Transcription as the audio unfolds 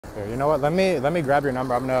Here, you know what? Let me grab your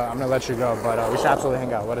number. I'm gonna let you go, but we should absolutely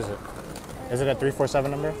hang out. What is it? Is it a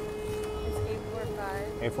 347 number? It's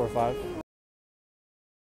 845. 845.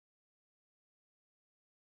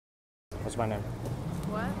 What's my name?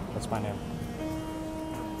 What? What's my name?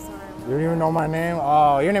 I'm sorry. You don't even know my name?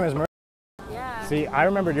 Oh, your name is Maria. Yeah. See, I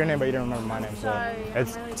remembered your name, but you didn't remember my name. So Sorry.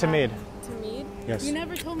 it's really Tamid. Tamid? Yes. You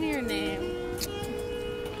never told me your name.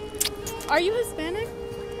 Are you Hispanic?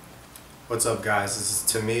 What's up, guys? This is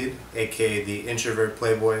Tamid, aka the Introvert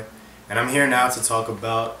Playboy, and I'm here now to talk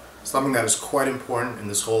about something that is quite important in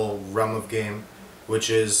this whole realm of game, which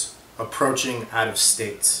is approaching out of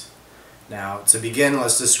state. Now, to begin,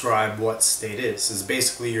 let's describe what state is. It's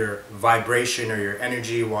basically your vibration or your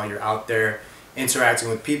energy while you're out there interacting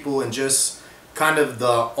with people and just kind of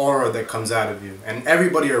the aura that comes out of you. And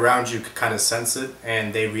everybody around you can kind of sense it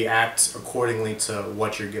and they react accordingly to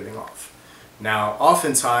what you're giving off. Now,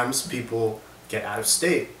 oftentimes people get out of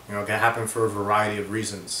state. You know, it can happen for a variety of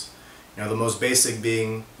reasons. You know, the most basic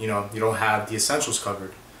being, you don't have the essentials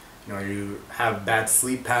covered. You know, you have bad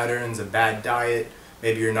sleep patterns, a bad diet,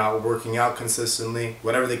 maybe you're not working out consistently,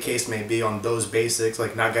 whatever the case may be on those basics,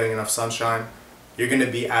 like not getting enough sunshine, you're going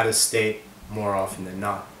to be out of state more often than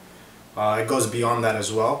not. It goes beyond that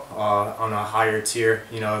as well, on a higher tier.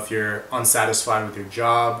 You know, if you're unsatisfied with your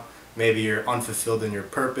job, maybe you're unfulfilled in your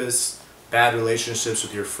purpose, bad relationships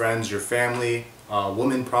with your friends, your family,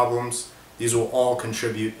 woman problems, these will all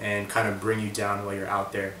contribute and kind of bring you down while you're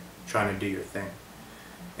out there trying to do your thing.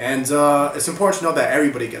 And it's important to know that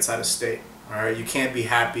everybody gets out of state. All right, you can't be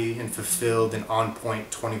happy and fulfilled and on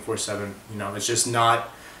point 24/7. You know, it's just not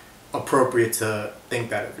appropriate to think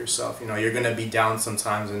that of yourself. You know, you're gonna be down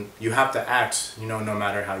sometimes, and you have to act. You know, no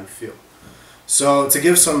matter how you feel. So to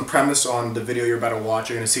give some premise on the video you're about to watch,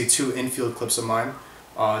 you're gonna see two Infield clips of mine.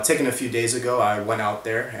 Taken a few days ago, I went out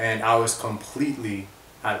there and I was completely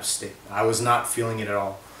out of state. I was not feeling it at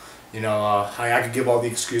all. You know, I could give all the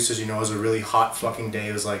excuses. You know, it was a really hot fucking day.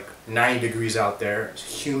 It was like 90 degrees out there,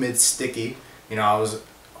 humid, sticky. You know, I was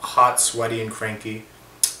hot, sweaty, and cranky.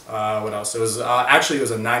 What else? It was actually it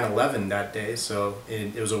was a 9/11 that day, so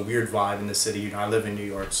it was a weird vibe in the city. You know, I live in New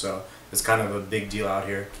York, so it's kind of a big deal out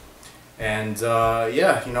here. And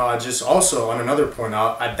yeah, you know, I just also on another point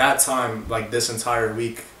out at that time, like this entire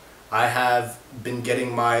week, I have been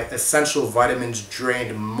getting my essential vitamins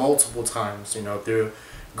drained multiple times. You know, through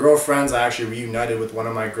girlfriends. I actually reunited with one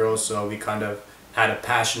of my girls, so we kind of had a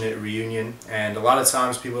passionate reunion. And a lot of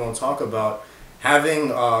times people don't talk about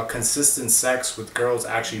having consistent sex with girls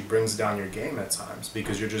actually brings down your game at times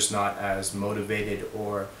because you're just not as motivated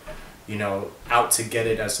or, you know, out to get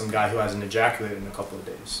it as some guy who hasn't ejaculated in a couple of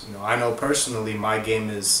days. You know, I know personally my game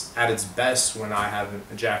is at its best when I haven't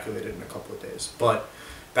ejaculated in a couple of days. But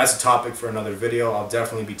that's a topic for another video. I'll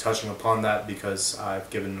definitely be touching upon that because I've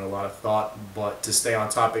given it a lot of thought. But to stay on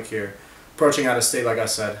topic here, approaching out of state, like I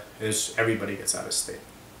said, is everybody gets out of state.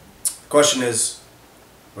 The question is,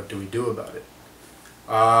 what do we do about it?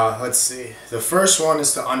 Let's see. The first one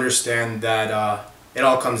is to understand that it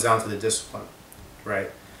all comes down to the discipline,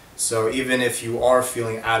 right? So even if you are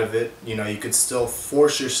feeling out of it, you know, you could still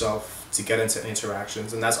force yourself to get into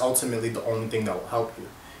interactions, and that's ultimately the only thing that will help you.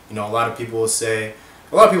 You know, a lot of people will say,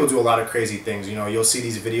 a lot of people do a lot of crazy things. You know, you'll see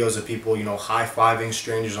these videos of people, you know, high-fiving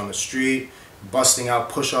strangers on the street, busting out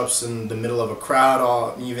push-ups in the middle of a crowd,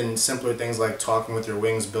 or even simpler things like talking with your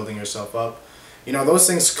wings, building yourself up. You know, those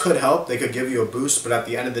things could help. They could give you a boost, but at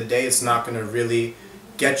the end of the day, it's not going to really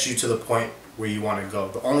get you to the point where you want to go.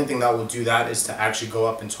 The only thing that will do that is to actually go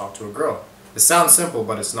up and talk to a girl. It sounds simple,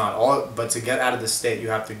 but it's not. But to get out of the state, you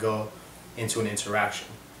have to go into an interaction.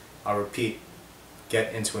 I'll repeat,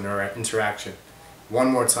 get into an interaction. One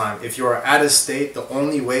more time, if you are out of state, the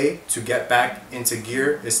only way to get back into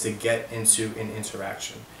gear is to get into an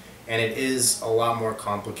interaction. And it is a lot more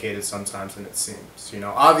complicated sometimes than it seems. You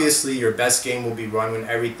know, obviously your best game will be run when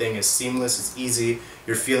everything is seamless, it's easy,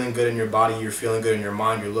 you're feeling good in your body, you're feeling good in your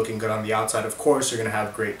mind, you're looking good on the outside. Of course, you're going to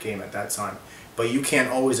have great game at that time. But you can't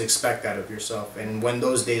always expect that of yourself. And when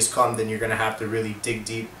those days come, then you're going to have to really dig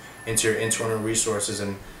deep into your internal resources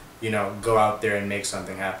and, you know, go out there and make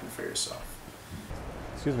something happen for yourself.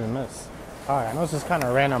 Excuse me, miss. Hi, I know this is kind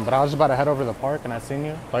of random, but I was just about to head over to the park and I seen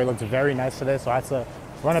you. Thought you looked very nice today, so I had to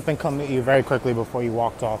run up and come meet you very quickly before you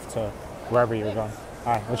walked off to wherever you were going.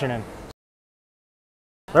 Hi, what's your name?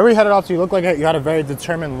 Wherever you headed off to, you looked like you had a very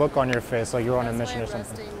determined look on your face, like you were on a mission or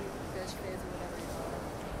something.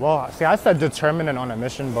 Well, see, I said determined and on a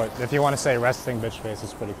mission, but if you want to say resting bitch face,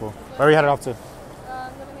 it's pretty cool. Where are you headed off to?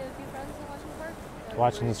 I'm going to meet a few friends in Washington Park.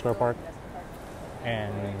 Washington Square Park?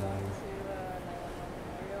 And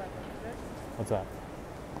what's that?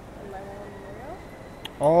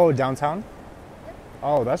 Oh, downtown?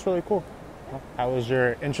 Oh, that's really cool. How was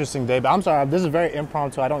your interesting day? But I'm sorry, this is very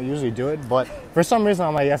impromptu. I don't usually do it, but for some reason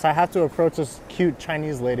I'm like, yes, I have to approach this cute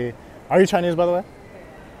Chinese lady. Are you Chinese, by the way?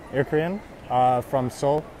 You're Korean? From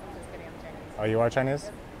Seoul? Oh, you are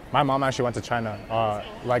Chinese? My mom actually went to China,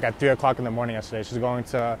 like at 3 o'clock in the morning yesterday. She's going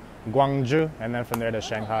to Gwangju, and then from there to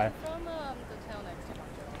Shanghai. From the town next to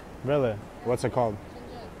Guangzhou. Really? What's it called?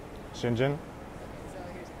 Shenzhen?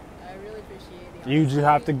 I really appreciate it. You just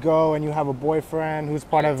have to go, and you have a boyfriend who's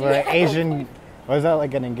part of an Asian. Was that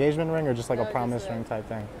like an engagement ring or just like a promise ring type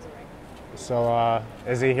thing? So,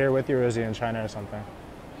 is he here with you, or is he in China or something?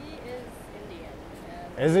 He is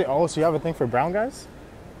Indian. Is he? Oh, so you have a thing for brown guys?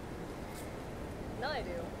 No, I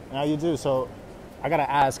do. Now you do. So, I gotta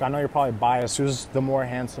ask. I know you're probably biased. Who's the more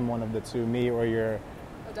handsome one of the two, me or your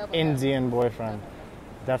Indian boyfriend?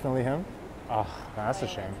 Definitely him. Oh, that's a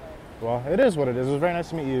shame. Well, it is what it is. It was very nice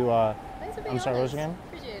to meet you. Thanks for being I'm sorry, what was your name?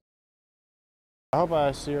 Appreciate it. I hope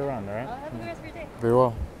I see you around, all right? Have a good rest of your day. Very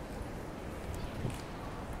well.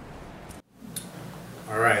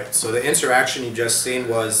 All right, so the interaction you just seen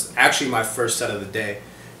was actually my first set of the day.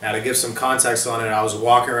 Now, to give some context on it, I was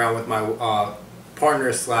walking around with my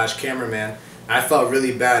partner / cameraman. And I felt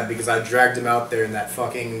really bad because I dragged him out there in that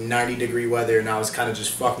fucking 90-degree weather, and I was kind of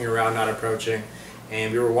just fucking around, not approaching.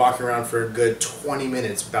 And we were walking around for a good 20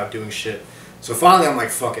 minutes without doing shit. So finally, I'm like,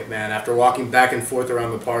 fuck it, man. After walking back and forth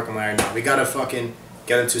around the park, I'm like, no, we gotta fucking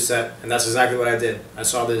get into set. And that's exactly what I did. I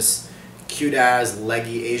saw this cute-ass,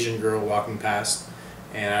 leggy Asian girl walking past,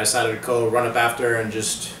 and I decided to go run up after her and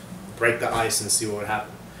just break the ice and see what would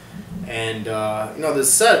happen. And, you know, the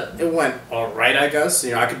set, it went alright, I guess.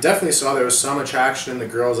 You know, I could definitely saw there was some attraction in the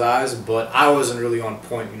girl's eyes, but I wasn't really on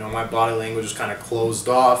point. You know, my body language was kind of closed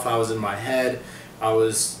off. I was in my head. I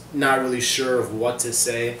was not really sure of what to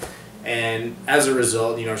say. And as a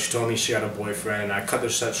result, you know, she told me she had a boyfriend, and I cut the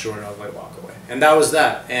set short, and I was like, walk away. And that was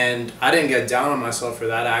that. And I didn't get down on myself for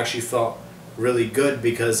that. I actually felt really good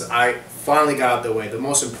because I finally got out of the way. The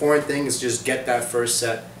most important thing is just get that first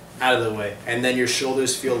set out of the way. And then your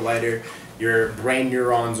shoulders feel lighter, your brain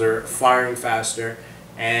neurons are firing faster,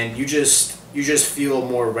 and you just feel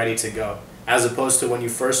more ready to go. As opposed to when you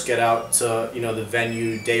first get out to, you know, the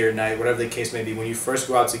venue, day or night, whatever the case may be, when you first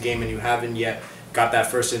go out to game and you haven't yet got that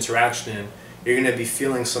first interaction in, you're going to be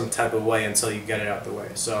feeling some type of way until you get it out the way.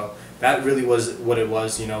 So that really was what it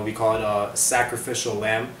was. You know, we call it a sacrificial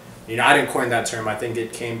lamb. You know, I didn't coin that term. I think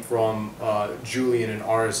it came from Julian in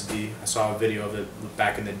RSD. I saw a video of it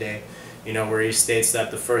back in the day, you know, where he states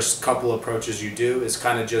that the first couple approaches you do is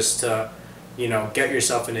kind of just to, you know, get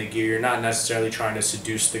yourself into gear. You're not necessarily trying to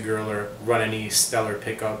seduce the girl or run any stellar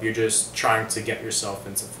pickup. You're just trying to get yourself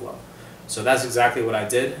into flow. So that's exactly what I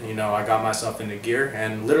did. You know, I got myself into gear,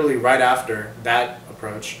 and literally right after that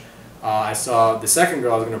approach, I saw the second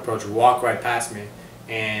girl I was going to approach walk right past me,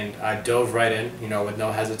 and I dove right in, you know, with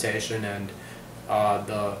no hesitation, and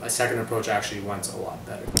the second approach actually went a lot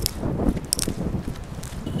better.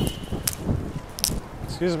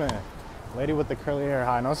 Excuse me, lady with the curly hair.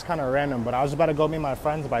 Hi, I know it's kind of random, but I was about to go meet my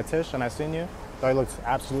friends by Tish, and I seen you. Thought you looked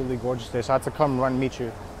absolutely gorgeous today, so I had to come run meet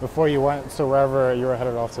you before you went to wherever you were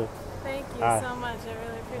headed off to. Thank you so much. I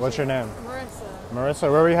really appreciate it. What's your name? Marissa. Marissa,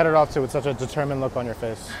 where were you headed off to with such a determined look on your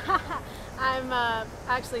face? I'm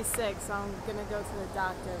actually sick, so I'm going to go to the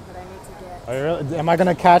doctor, but I need to get... Are you really? Am I going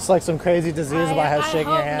to catch like some crazy disease by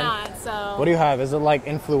shaking your hand? I hope not, so... What do you have? Is it like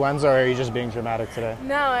influenza, or are you just being dramatic today?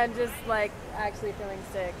 No, I'm just like actually feeling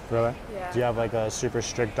sick. Really? Yeah. Do you have like a super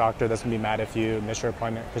strict doctor that's going to be mad if you miss your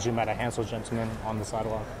appointment because you met a handsome gentleman on the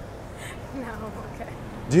sidewalk? No, okay.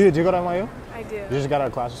 Do you go to NYU? I do. You just got out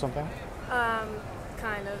of class or something?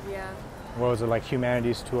 Kind of, yeah. What was it, like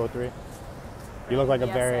Humanities 203? You look like a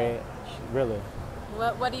very... Really?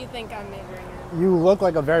 What do you think I'm majoring in? You look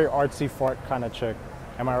like a very artsy fart kind of chick.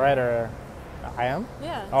 Am I right, or... I am?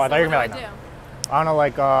 Yeah. Oh, I thought you were what like... do I do? I don't know,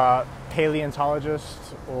 like a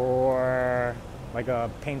paleontologist or like a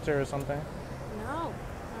painter or something? No.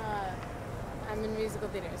 I'm in musical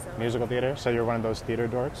theater, so... Musical theater? So you're one of those theater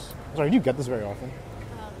dorks? Sorry, do you get this very often?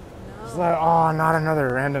 No. It's like, oh, not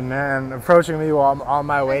another random man approaching me while I'm on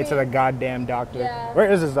my way to the goddamn doctor. Yeah. Where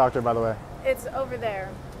is this doctor, by the way? It's over there.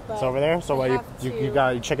 It's over there? So what, you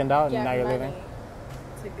got chickened out and now you're leaving?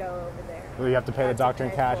 To go over there. Well, you have to pay the doctor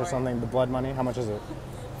in cash or something, the blood money? How much is it?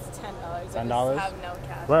 It's $10. $10? I just have no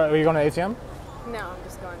cash. Where, are you going to ATM? No, I'm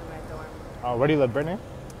just going to my dorm. Oh, where do you live, Brittany?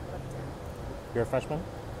 Lipton. You're a freshman?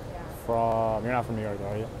 Yeah. You're not from New York,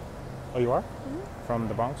 are you? Oh, you are? Mm-hmm. From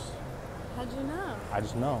the Bronx? How'd you know? I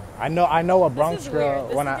just know. I know a Bronx girl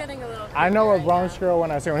when I know a Bronx girl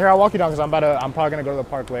when I see her. Here, I'll walk you down because I'm probably gonna go to the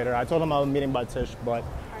park later. I told him I was meeting by Tish, but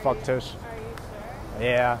fuck Tish. Are you sure?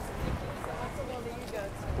 Yeah. What school do you go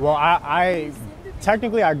to? Well, I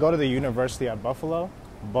technically I go to the University at Buffalo,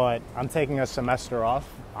 but I'm taking a semester off.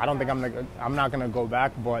 I don't think I'm not gonna go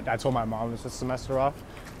back, but I told my mom it's a semester off.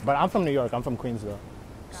 But I'm from New York. I'm from Queensville,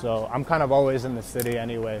 so I'm kind of always in the city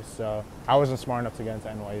anyway. So I wasn't smart enough to get into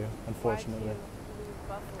NYU, unfortunately. Why'd you leave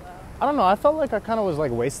Buffalo? I don't know. I felt like I kind of was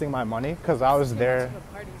like wasting my money because I was there. To the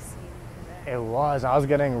party scene there. It was. I was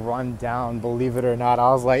getting run down, believe it or not. I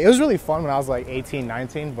was like, it was really fun when I was like 18,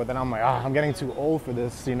 19, but then I'm like, I'm getting too old for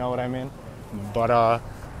this, you know what I mean? But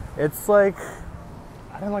it's like,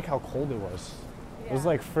 I didn't like how cold it was. It was Yeah.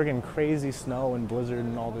 like friggin' crazy snow and blizzard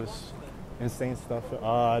and all this insane stuff. ¿De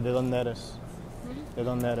dónde eres? ¿De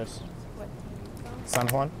dónde eres? What? San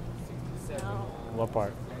Juan? No. What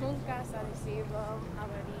part? Nunca Arecibo,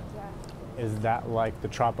 Amarilla. Is that like the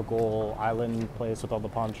tropical island place with all the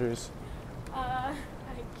palm trees? I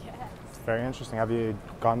guess. Very interesting. Have you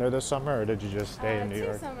gone there this summer or did you just stay in New 2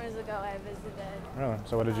 York? summers ago I visited. Really?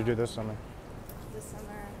 So what did you do this summer? This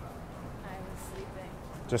summer I was sleeping.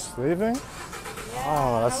 Just sleeping? Yeah,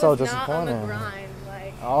 Oh, that's I so was Not disappointing. on the grind,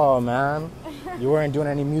 like. Oh man, you weren't doing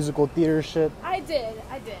any musical theater shit? I did.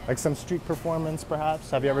 Like some street performance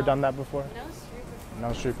perhaps? Have you ever done that before? No street performance.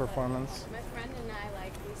 No street performance? My friend and I,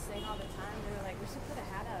 like, we sing all the time. We were like, we should put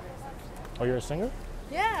a hat out or something. Oh, you're a singer?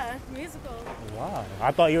 Yeah, musical. Wow.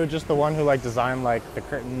 I thought you were just the one who like designed like the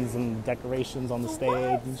curtains and decorations on the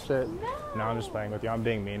stage and shit. No, I'm just playing with you. I'm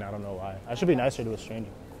being mean. I don't know why. I should be nicer to a stranger.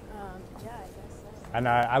 Yeah, I guess so. And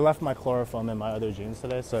I left my chloroform in my other jeans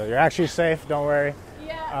today, so you're actually safe. Don't worry.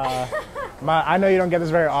 Yeah. I know you don't get this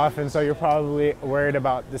very often, so you're probably worried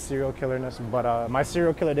about the serial killerness, but my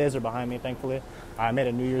serial killer days are behind me, thankfully. I made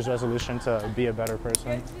a New Year's resolution to be a better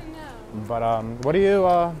person. Good to know. But what do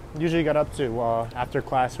you usually get up to after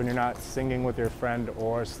class when you're not singing with your friend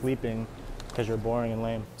or sleeping because you're boring and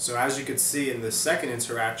lame? So as you could see in the second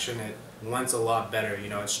interaction, it went a lot better. You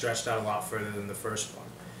know, it stretched out a lot further than the first one.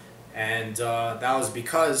 And that was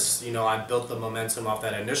because, you know, I built the momentum off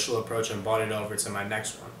that initial approach and brought it over to my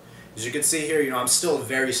next one. As you can see here, you know, I'm still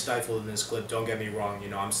very stifled in this clip, don't get me wrong. You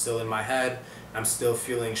know, I'm still in my head, I'm still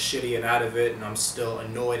feeling shitty and out of it, and I'm still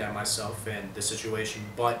annoyed at myself and the situation.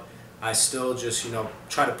 But I still just, you know,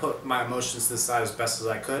 try to put my emotions to the side as best as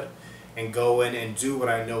I could and go in and do what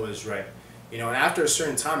I know is right. You know, and after a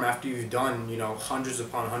certain time, after you've done, you know, hundreds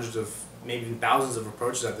upon hundreds of, maybe even thousands of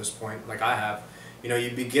approaches at this point, like I have, you know,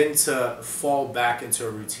 you begin to fall back into a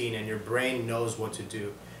routine and your brain knows what to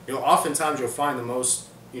do. You know, oftentimes you'll find the most,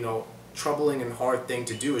 you know, troubling and hard thing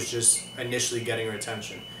to do is just initially getting your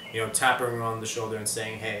attention. You know, tapping her on the shoulder and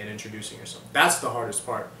saying, hey, and introducing yourself. That's the hardest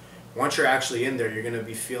part. Once you're actually in there, you're going to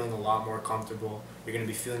be feeling a lot more comfortable. You're going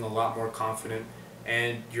to be feeling a lot more confident.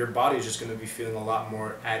 And your body's just going to be feeling a lot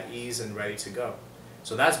more at ease and ready to go.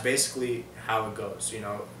 So that's basically how it goes. You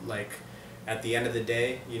know, like at the end of the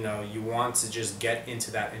day, you know, you want to just get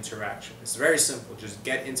into that interaction. It's very simple. Just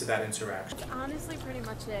get into that interaction. Honestly, pretty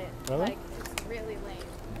much it. Really? Like, it's really lame.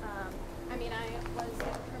 I mean, I was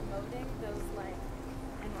promoting those, like,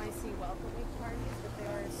 NYC welcoming parties, but they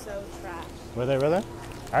were so trash. Were they really?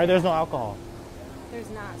 Alright, there's no alcohol. There's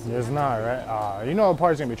not. So There's not, right? You know a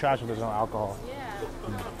party's gonna be trash if there's no alcohol. Yeah.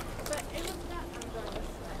 But it was not, I'm going this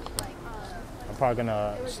way. Like, I'm probably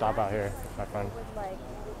gonna stop out here, my friend. it was like,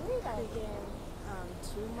 drinking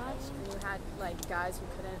too much, and you had like guys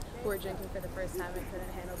who were drinking for the first time and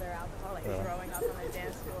couldn't handle their alcohol, like throwing up on the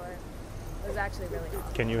dance floor. It was actually really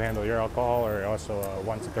awesome. Can you handle your alcohol or also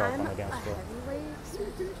want to throw up on the dance floor? Heavyweight, so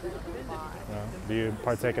I drink a lot. Yeah. Do you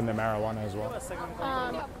partake in the marijuana as well? So since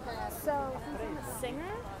I'm a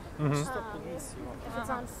singer, if it's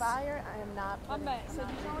on fire, I am not putting it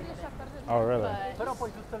on. Oh, really?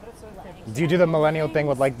 But Do you do the millennial thing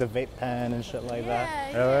with like the vape pen and shit like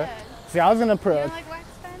that? Yeah, Really? yeah. See, I was gonna you don't like wax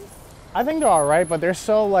pens? I think they're alright, but they're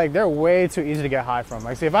so like, they're way too easy to get high from.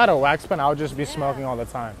 Like, see, if I had a wax pen, I would just be smoking all the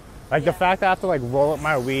time. Like, the fact that I have to like roll up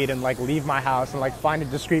my weed and like leave my house and like find a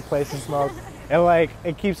discreet place to smoke,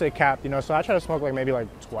 it keeps it capped, you know? So I try to smoke like maybe like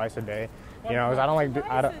twice a day, you know? 'Cause I don't like,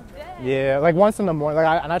 yeah, like once in the morning.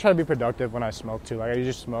 Like, and I try to be productive when I smoke too. Like, I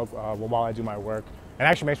usually smoke while I do my work. It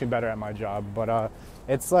actually makes me better at my job. But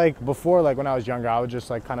it's like before, like when I was younger, I would just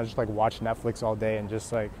like kind of just like watch Netflix all day and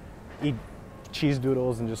just like eat cheese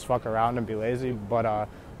doodles and just fuck around and be lazy. But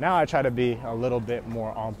now I try to be a little bit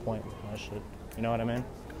more on point with my shit. You know what I mean?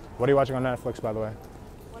 What are you watching on Netflix, by the way?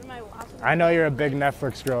 What am I watching? I know you're a big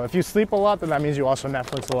Netflix girl. If you sleep a lot, then that means you also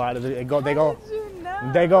Netflix a lot.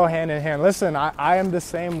 They go hand in hand. Listen, I am the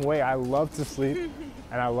same way. I love to sleep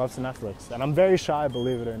and I love to Netflix. And I'm very shy,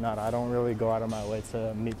 believe it or not. I don't really go out of my way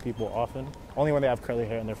to meet people often. Only when they have curly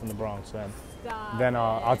hair and they're from the Bronx. Then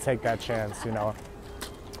I'll take that chance, you know.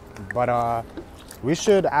 But we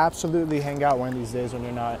should absolutely hang out one of these days when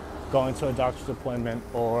you're not going to a doctor's appointment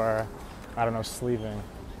or, I don't know, sleeping.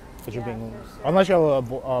 Because you're being, unless you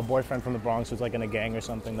have a boyfriend from the Bronx who's like in a gang or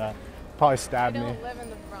something that probably stabbed me. I don't live in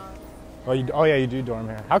the Bronx. Oh yeah, you do dorm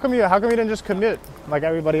here. How come you didn't just commute like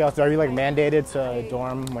everybody else? Are you like mandated to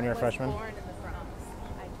dorm when you're a freshman? I was born in the Bronx.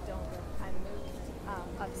 I moved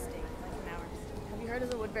upstate, like an hour. Have you heard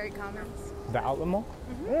of the Woodbury Commons? The Outlet Mall?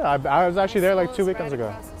 Mm-hmm. Yeah, I was actually there like 2 weekends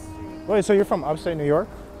ago. Wait, so you're from upstate New York?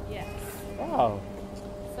 Yes. Wow.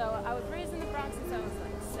 So I was raised in the Bronx since I was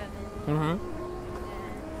like 7. Mm-hmm.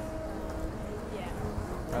 Yeah.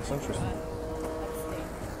 That's interesting.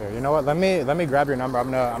 Here, you know what? Let me grab your number. I'm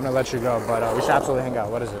gonna let you go, but we should absolutely hang out.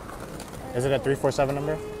 What is it? Is it a 347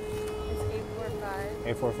 number? It's 845.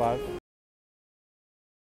 845.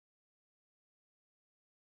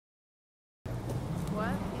 What?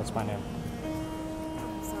 What's my name?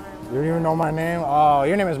 Sorry. You don't even know my name? Oh,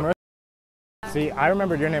 your name is Mercy. See, I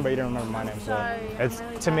remembered your name, but you didn't remember my name. So Sorry, it's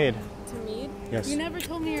really Tamid. Tamid? Yes. You never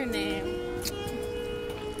told me your name.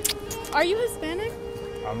 Are you Hispanic?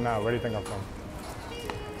 I'm not. Where do you think I'm from?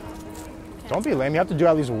 Don't be lame. You have to do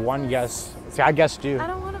at least one guess. See, I guessed you. I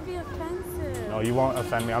don't want to be offensive. No, you won't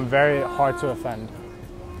offend me. I'm very hard to offend.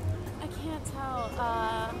 I can't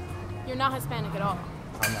tell. You're not Hispanic at all.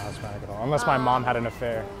 I'm not Hispanic at all. Unless my mom had an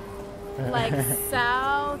affair. Like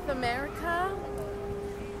South America?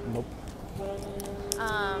 Nope.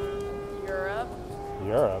 Europe?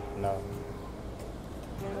 Europe? No.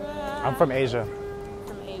 I'm from Asia.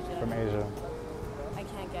 From Asia. From Asia. I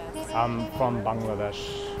can't guess. I'm from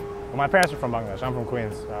Bangladesh. Well, my parents are from Bangladesh. I'm from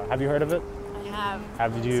Queens. Have you heard of it? I have.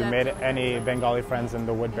 Have you made any Bengali friends in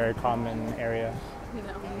the Woodbury Common area? No.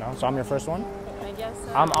 No? So I'm your first one? I guess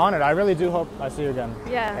so. I'm honored. I really do hope I see you again.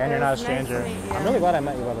 Yeah. And you're not a it was nice stranger. to meet you. I'm really glad I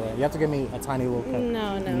met you, by the way. You have to give me a tiny little kick.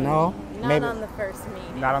 No. No? Not Maybe. on the first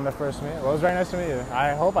meeting. Not on the first meet? Well, it was very nice to meet you.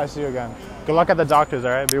 I hope I see you again. Good luck at the doctors,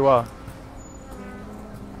 all right? Be well.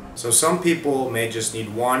 So some people may just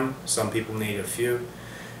need one, some people need a few.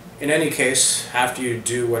 In any case, after you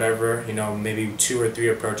do whatever, maybe 2 or 3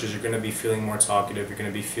 approaches, you're going to be feeling more talkative, you're going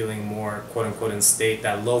to be feeling more quote unquote in state.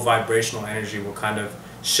 That low vibrational energy will kind of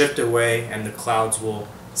shift away and the clouds will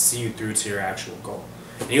see you through to your actual goal.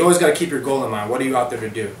 And you always got to keep your goal in mind. What are you out there to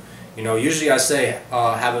do? Usually I say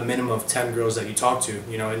have a minimum of 10 girls that you talk to.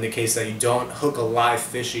 In the case that you don't hook a live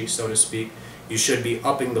fishy, so to speak, you should be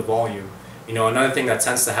upping the volume. Another thing that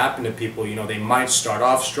tends to happen to people, they might start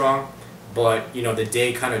off strong, but the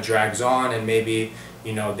day kind of drags on and maybe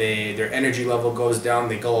their energy level goes down.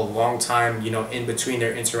 They go a long time in between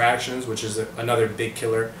their interactions, which is another big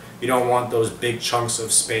killer. You don't want those big chunks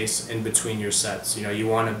of space in between your sets. You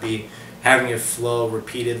want to be having it flow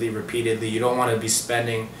repeatedly. You don't want to be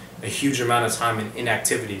spending a huge amount of time in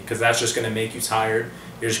inactivity, because that's just going to make you tired.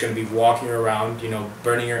 You're just going to be walking around,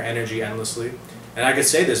 burning your energy endlessly. And I could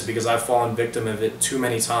say this because I've fallen victim of it too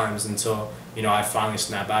many times until I finally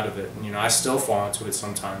snap out of it. I still fall into it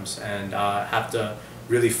sometimes and have to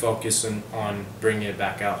really focus on bringing it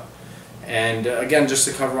back out. And again, just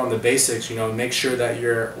to cover on the basics, make sure that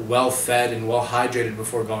you're well fed and well hydrated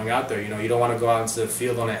before going out there. You don't want to go out into the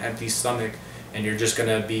field on an empty stomach and you're just going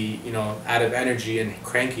to be out of energy and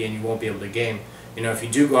cranky and you won't be able to game. If you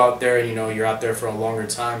do go out there and you're out there for a longer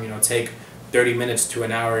time, take 30 minutes to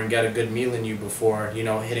an hour and get a good meal in you before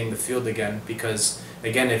hitting the field again, because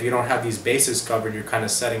again, if you don't have these bases covered, you're kind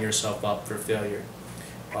of setting yourself up for failure.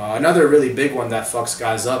 Another really big one that fucks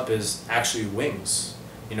guys up is actually wings.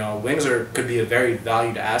 Wings could be a very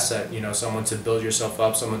valued asset, someone to build yourself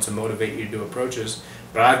up, someone to motivate you to do approaches.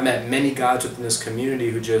 But I've met many guys within this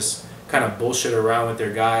community who just kind of bullshit around with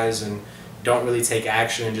their guys and don't really take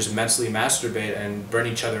action and just mentally masturbate and burn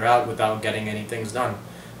each other out without getting any things done.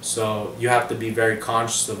 So you have to be very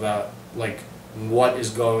conscious about what is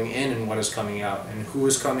going in and what is coming out, and who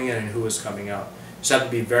is coming in and who is coming out. You just have to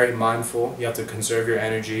be very mindful. You have to conserve your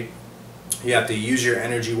energy. You have to use your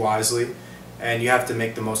energy wisely, and you have to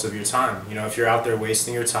make the most of your time. If you're out there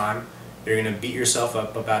wasting your time, you're going to beat yourself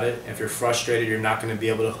up about it. If you're frustrated, you're not going to be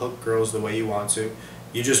able to hook girls the way you want to.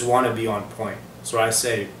 You just want to be on point. So I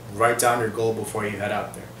say, write down your goal before you head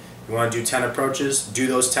out there. You want to do 10 approaches, do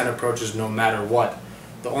those 10 approaches no matter what.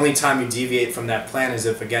 The only time you deviate from that plan is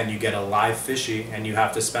if, again, you get a live fishy and you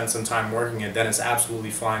have to spend some time working it. Then it's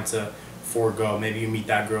absolutely fine to forego. Maybe you meet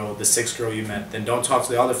that girl, the 6th girl you met. Then don't talk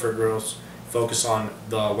to the other 4 girls. Focus on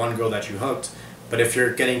the 1 girl that you hooked. But if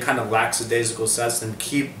you're getting kind of lackadaisical sets, then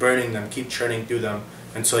keep burning them, keep churning through them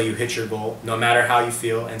until you hit your goal, no matter how you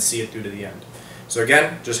feel, and see it through to the end. So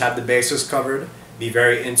again, just have the basics covered. Be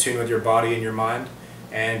very in tune with your body and your mind.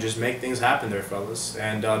 and just make things happen there, fellas.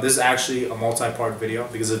 And this is actually a multi-part video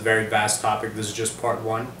because it's a very vast topic. This is just part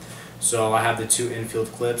one. So I have the 2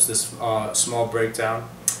 infield clips, this small breakdown.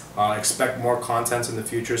 Expect more content in the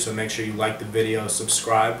future, so make sure you like the video,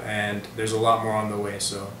 subscribe, and there's a lot more on the way,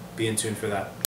 so be in tune for that.